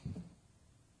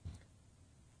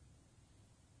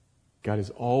 God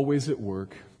is always at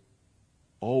work,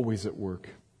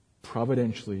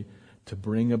 providentially, to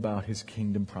bring about His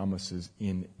kingdom promises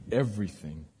in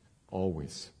everything,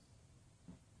 always.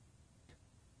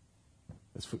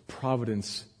 That's what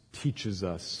providence teaches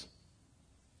us.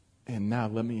 And now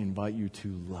let me invite you to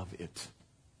love it.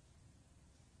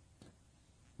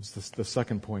 The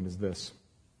second point is this.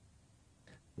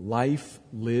 Life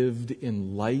lived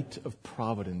in light of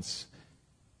providence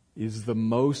is the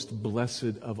most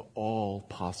blessed of all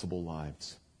possible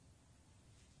lives.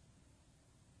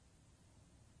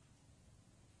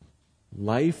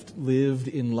 Life lived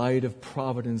in light of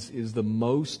providence is the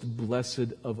most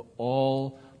blessed of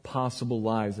all possible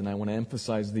lives. And I want to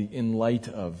emphasize the in light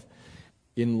of.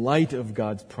 In light of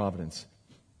God's providence.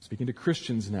 Speaking to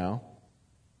Christians now,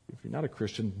 if you're not a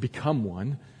Christian, become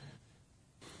one.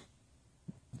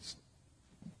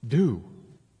 Do.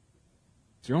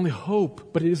 It's your only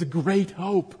hope, but it is a great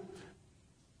hope.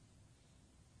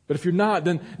 But if you're not,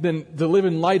 then to live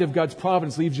in light of God's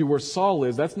providence leaves you where Saul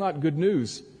is. That's not good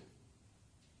news.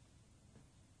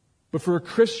 But for a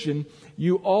Christian,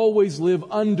 you always live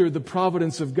under the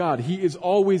providence of God. He is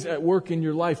always at work in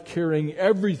your life, carrying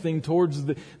everything towards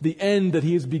the end that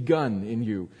He has begun in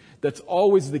you. That's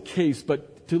always the case,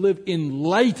 but to live in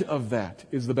light of that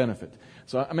is the benefit.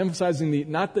 So I'm emphasizing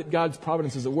not that God's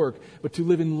providence is at work, but to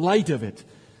live in light of it.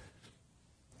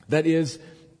 That is,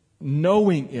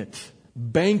 knowing it,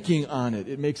 banking on it.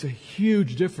 It makes a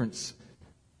huge difference.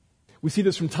 We see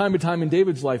this from time to time in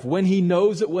David's life. When he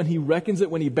knows it, when he reckons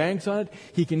it, when he banks on it,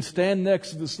 he can stand next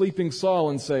to the sleeping Saul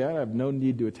and say, I have no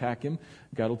need to attack him.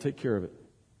 God will take care of it.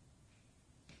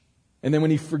 And then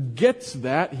when he forgets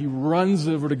that, he runs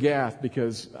over to Gath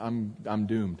because I'm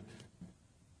doomed.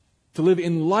 To live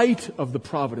in light of the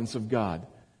providence of God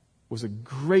was a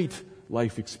great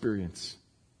life experience.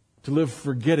 To live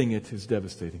forgetting it is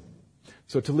devastating.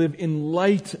 So to live in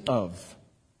light of.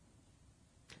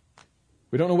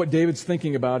 We don't know what David's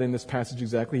thinking about in this passage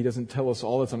exactly. He doesn't tell us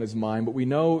all that's on his mind, but we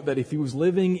know that if he was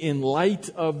living in light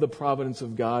of the providence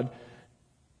of God,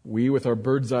 we, with our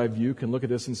bird's eye view, can look at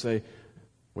this and say,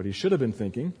 what he should have been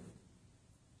thinking: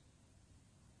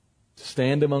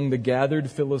 stand among the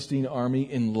gathered Philistine army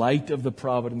in light of the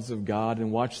providence of God,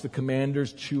 and watch the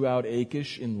commanders chew out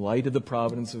Achish in light of the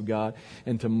providence of God,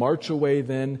 and to march away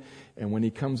then, and when he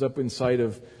comes up in sight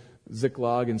of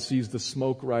Ziklag and sees the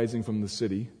smoke rising from the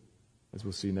city, as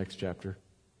we'll see next chapter,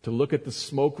 to look at the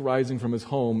smoke rising from his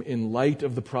home in light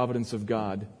of the providence of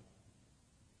God.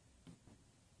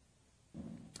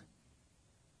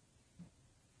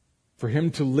 For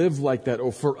him to live like that,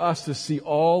 or for us to see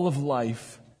all of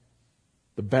life,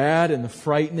 the bad and the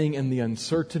frightening and the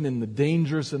uncertain and the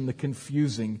dangerous and the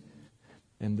confusing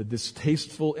and the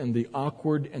distasteful and the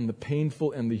awkward and the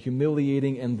painful and the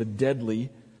humiliating and the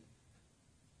deadly.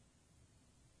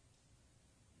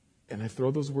 And I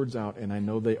throw those words out, and I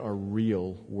know they are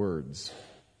real words.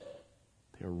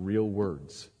 They are real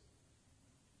words.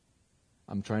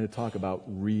 I'm trying to talk about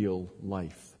real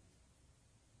life.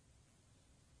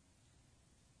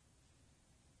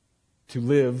 To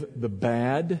live the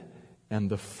bad and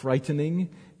the frightening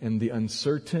and the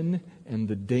uncertain and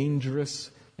the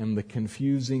dangerous and the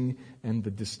confusing and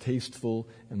the distasteful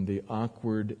and the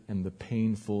awkward and the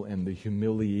painful and the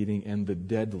humiliating and the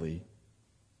deadly,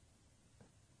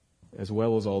 as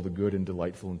well as all the good and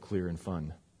delightful and clear and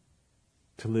fun.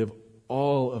 To live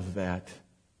all of that,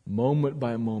 moment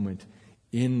by moment,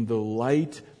 in the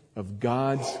light of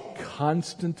God's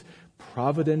constant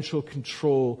providential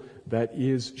control that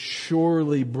is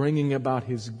surely bringing about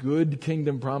His good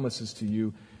kingdom promises to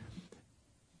you,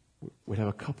 would have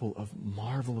a couple of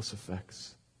marvelous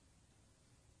effects.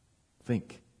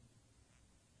 Think.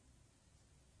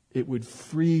 It would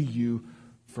free you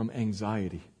from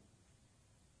anxiety.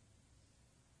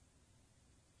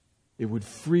 It would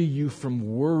free you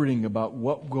from worrying about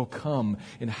what will come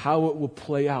and how it will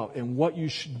play out and what you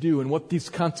should do and what these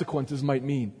consequences might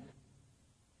mean.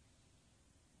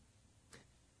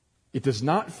 It does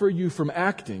not free you from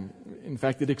acting. In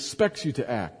fact, it expects you to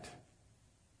act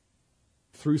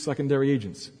through secondary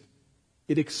agents.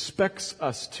 It expects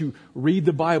us to read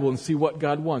the Bible and see what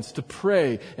God wants, to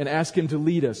pray and ask Him to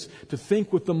lead us, to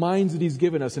think with the minds that He's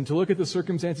given us, and to look at the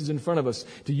circumstances in front of us,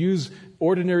 to use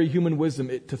ordinary human wisdom.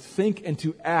 To think and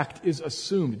to act is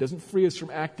assumed. It doesn't free us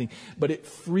from acting, but it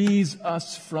frees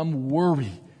us from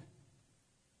worry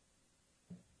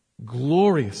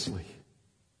gloriously.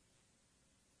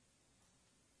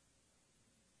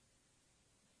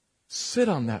 Sit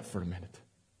on that for a minute.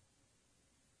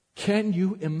 Can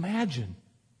you imagine?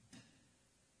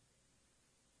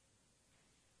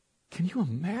 Can you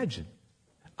imagine?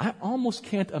 I almost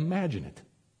can't imagine it.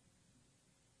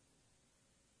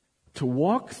 To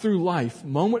walk through life,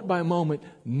 moment by moment,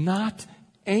 not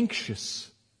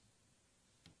anxious.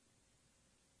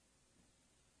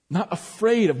 Not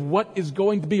afraid of what is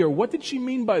going to be, or what did she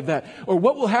mean by that, or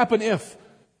what will happen if.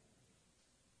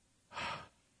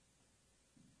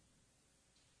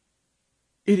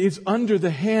 It is under the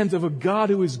hands of a God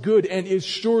who is good and is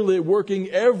surely working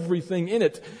everything in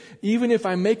it. Even if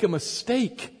I make a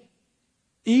mistake,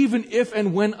 even if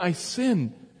and when I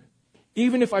sin,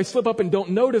 even if I slip up and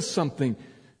don't notice something,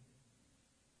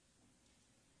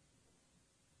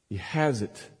 He has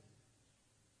it.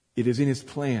 It is in His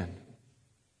plan.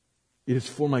 It is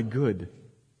for my good.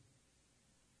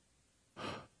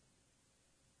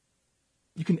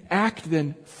 You can act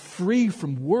then free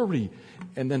from worry.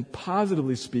 And then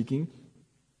positively speaking,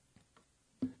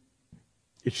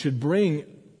 it should bring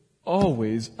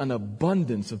always an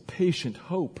abundance of patient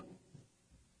hope.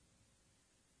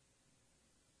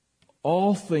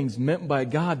 All things meant by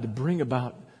God to bring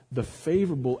about the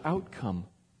favorable outcome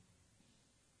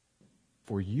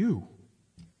for you.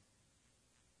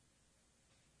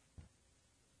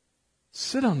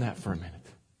 Sit on that for a minute.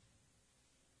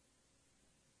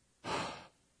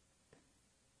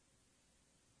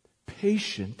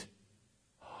 Patient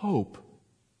hope.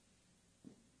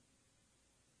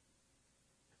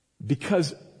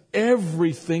 Because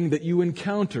everything that you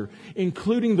encounter,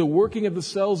 including the working of the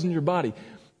cells in your body,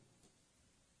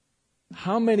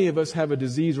 how many of us have a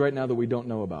disease right now that we don't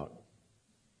know about?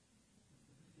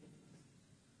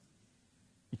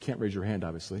 You can't raise your hand,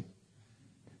 obviously.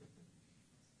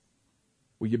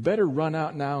 Well, you better run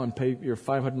out now and pay your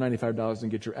 $595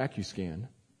 and get your AccuScan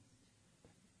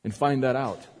and find that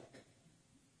out.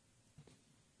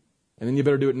 And then you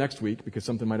better do it next week because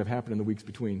something might have happened in the weeks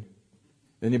between.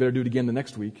 Then you better do it again the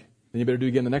next week. Then you better do it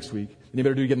again the next week. Then you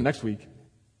better do it again the next week.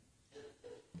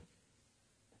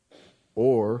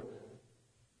 Or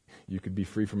you could be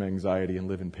free from anxiety and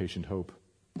live in patient hope.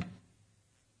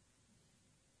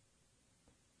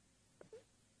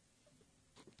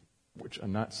 Which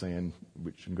I'm not saying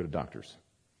we shouldn't go to doctors.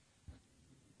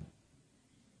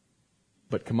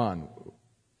 But come on,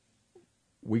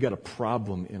 we got a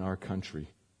problem in our country.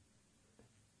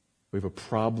 We have a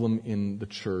problem in the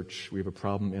church. We have a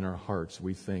problem in our hearts.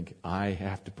 We think, I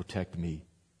have to protect me.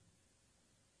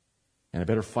 And I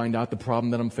better find out the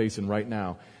problem that I'm facing right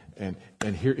now. And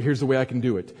here's the way I can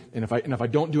do it. And if I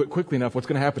don't do it quickly enough, what's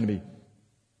going to happen to me?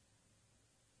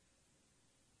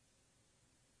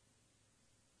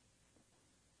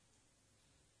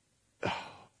 Oh,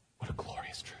 what a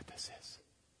glorious truth this is.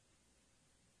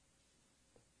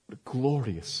 What a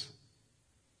glorious,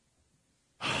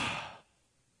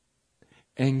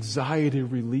 anxiety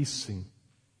releasing,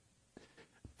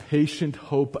 patient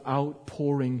hope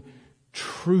outpouring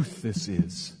truth this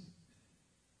is.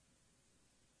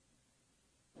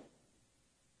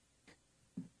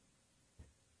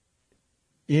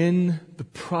 In the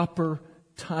proper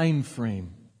time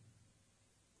frame,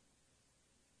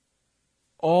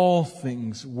 all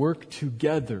things work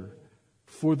together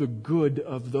for the good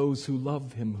of those who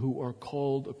love Him, who are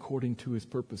called according to His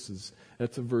purposes.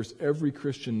 That's a verse every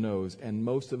Christian knows, and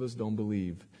most of us don't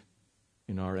believe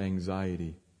in our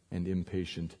anxiety and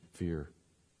impatient fear.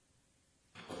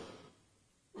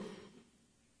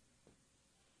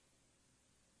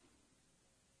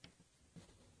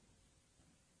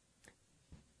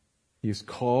 He is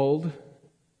called,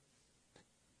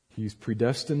 He is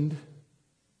predestined,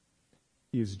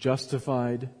 He is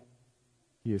justified,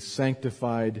 He is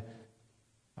sanctified,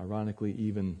 ironically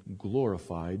even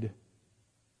glorified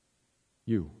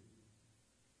you,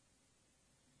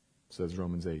 says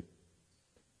Romans 8.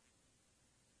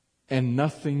 And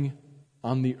nothing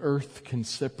on the earth can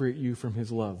separate you from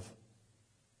His love,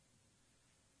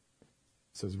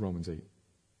 says Romans 8.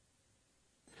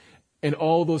 And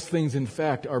all those things, in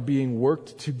fact, are being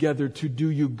worked together to do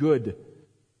you good.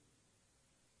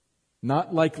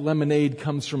 Not like lemonade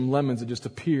comes from lemons that just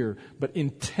appear, but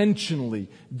intentionally.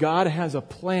 God has a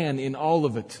plan in all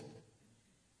of it.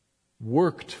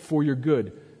 Worked for your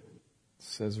good,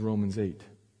 says Romans 8.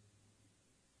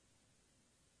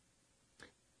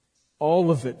 All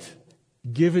of it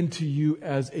given to you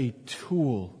as a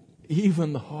tool,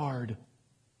 even the hard.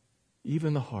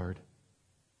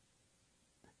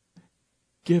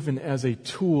 Given as a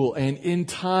tool, and in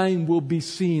time will be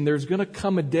seen. There's going to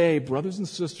come a day, brothers and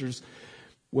sisters,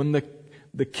 when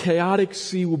the chaotic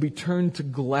sea will be turned to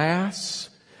glass,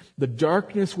 the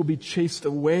darkness will be chased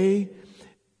away,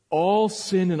 all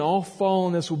sin and all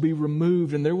fallenness will be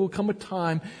removed, and there will come a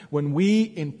time when we,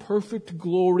 in perfect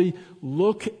glory,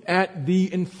 look at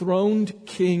the enthroned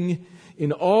King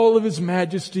in all of His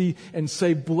majesty and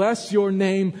say, bless your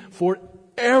name for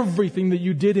everything that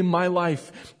you did in my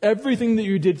life, everything that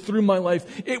you did through my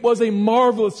life. It was a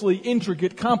marvelously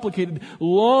intricate, complicated,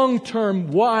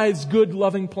 long-term, wise, good,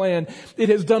 loving plan. It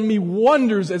has done me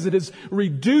wonders as it has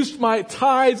reduced my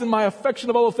ties and my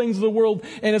affection of all the things of the world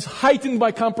and has heightened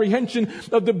my comprehension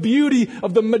of the beauty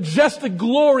of the majestic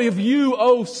glory of you,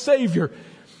 O Savior.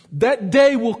 That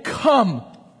day will come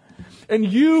and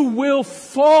you will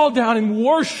fall down and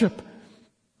worship.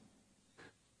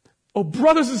 Oh,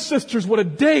 brothers and sisters, what a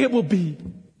day it will be.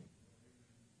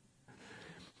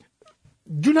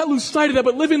 Do not lose sight of that,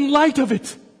 but live in light of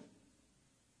it.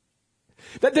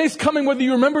 That day's coming whether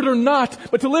you remember it or not,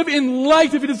 but to live in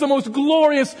light of it is the most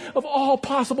glorious of all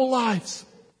possible lives.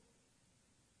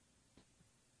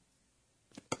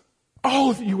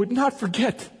 Oh, that you would not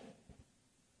forget.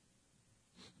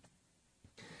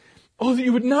 Oh, that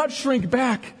you would not shrink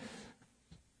back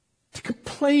to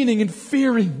complaining and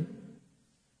fearing.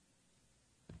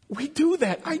 We do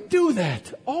that. I do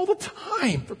that all the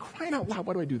time. For crying out loud,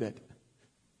 why do I do that?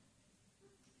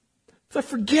 Because I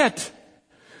forget.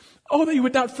 Oh, that you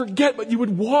would not forget, but you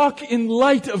would walk in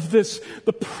light of this.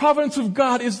 The providence of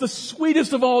God is the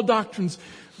sweetest of all doctrines.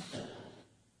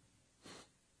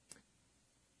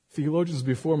 Theologians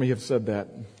before me have said that.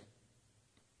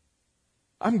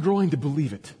 I'm growing to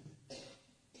believe it.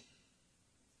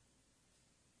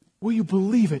 Will you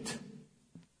believe it?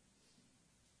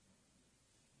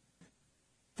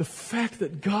 The fact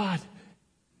that God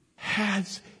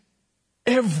has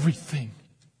everything.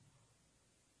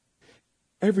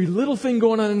 Every little thing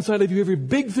going on inside of you, every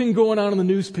big thing going on in the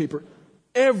newspaper,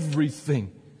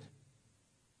 everything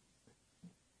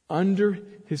under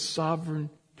His sovereign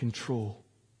control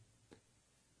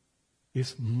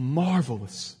is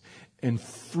marvelous and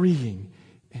freeing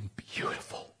and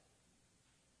beautiful.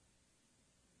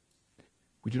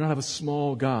 We do not have a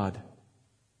small God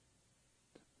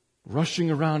rushing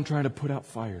around trying to put out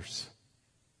fires.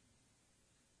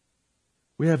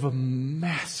 We have a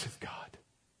massive God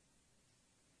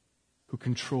who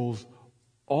controls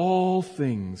all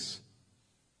things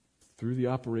through the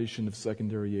operation of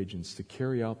secondary agents to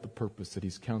carry out the purpose that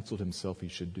He's counseled Himself He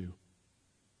should do.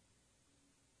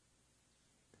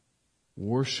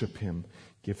 Worship Him,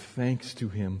 give thanks to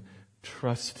Him,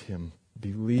 trust Him,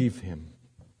 believe Him,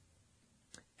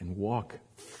 and walk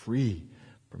free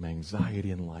from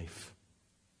anxiety in life.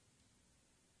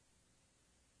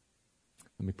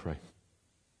 Let me pray.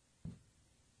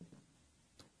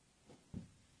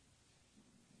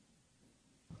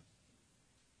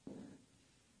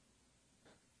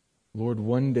 Lord,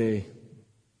 one day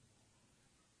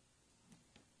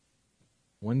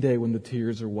when the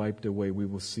tears are wiped away, we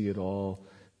will see it all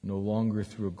no longer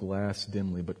through a glass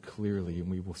dimly, but clearly,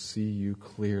 and we will see You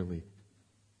clearly.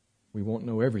 We won't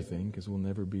know everything because we'll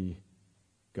never be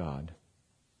God.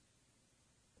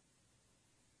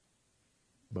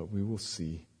 But we will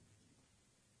see.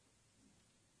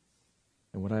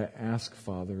 And what I ask,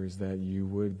 Father, is that You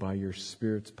would, by Your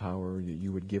Spirit's power, that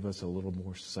You would give us a little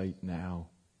more sight now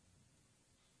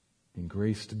and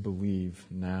grace to believe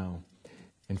now.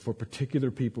 And for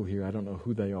particular people here, I don't know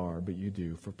who they are, but You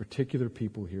do. For particular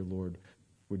people here, Lord,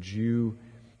 would You,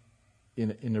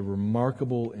 in a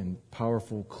remarkable and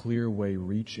powerful, clear way,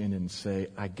 reach in and say,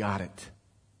 I got it.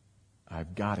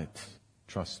 I've got it.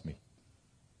 Trust me.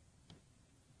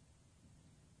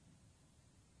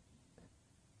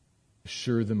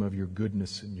 Assure them of Your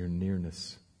goodness and Your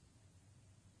nearness.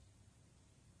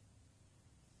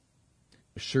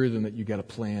 Assure them that You got a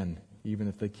plan, even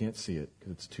if they can't see it,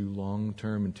 because it's too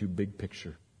long-term and too big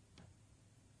picture.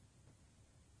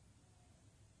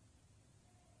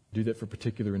 Do that for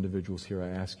particular individuals here, I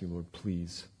ask You, Lord,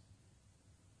 please.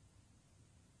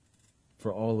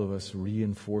 For all of us,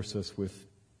 reinforce us with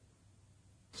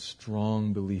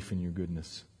strong belief in Your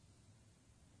goodness.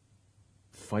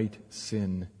 Fight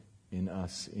sin in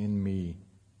us, in me,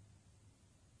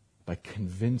 by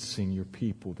convincing Your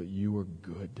people that You are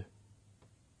good.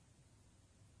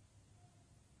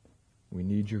 We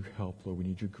need Your help, Lord. We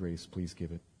need Your grace. Please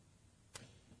give it.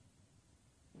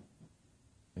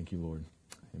 Thank You, Lord.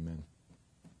 Amen.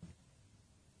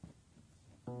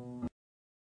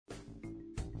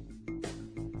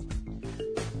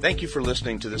 Thank you for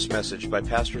listening to this message by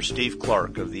Pastor Steve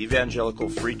Clark of the Evangelical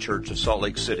Free Church of Salt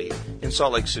Lake City in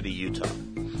Salt Lake City, Utah.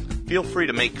 Feel free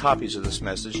to make copies of this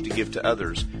message to give to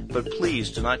others, but please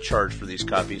do not charge for these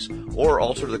copies or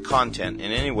alter the content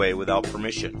in any way without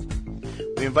permission.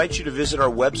 We invite you to visit our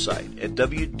website at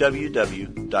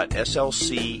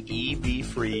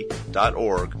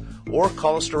www.slcevfree.org or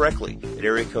call us directly at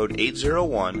area code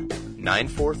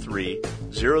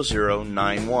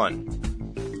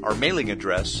 801-943-0091. Our mailing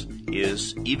address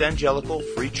is Evangelical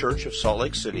Free Church of Salt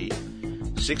Lake City,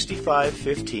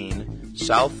 6515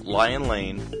 South Lion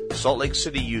Lane, Salt Lake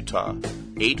City, Utah,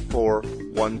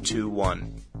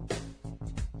 84121.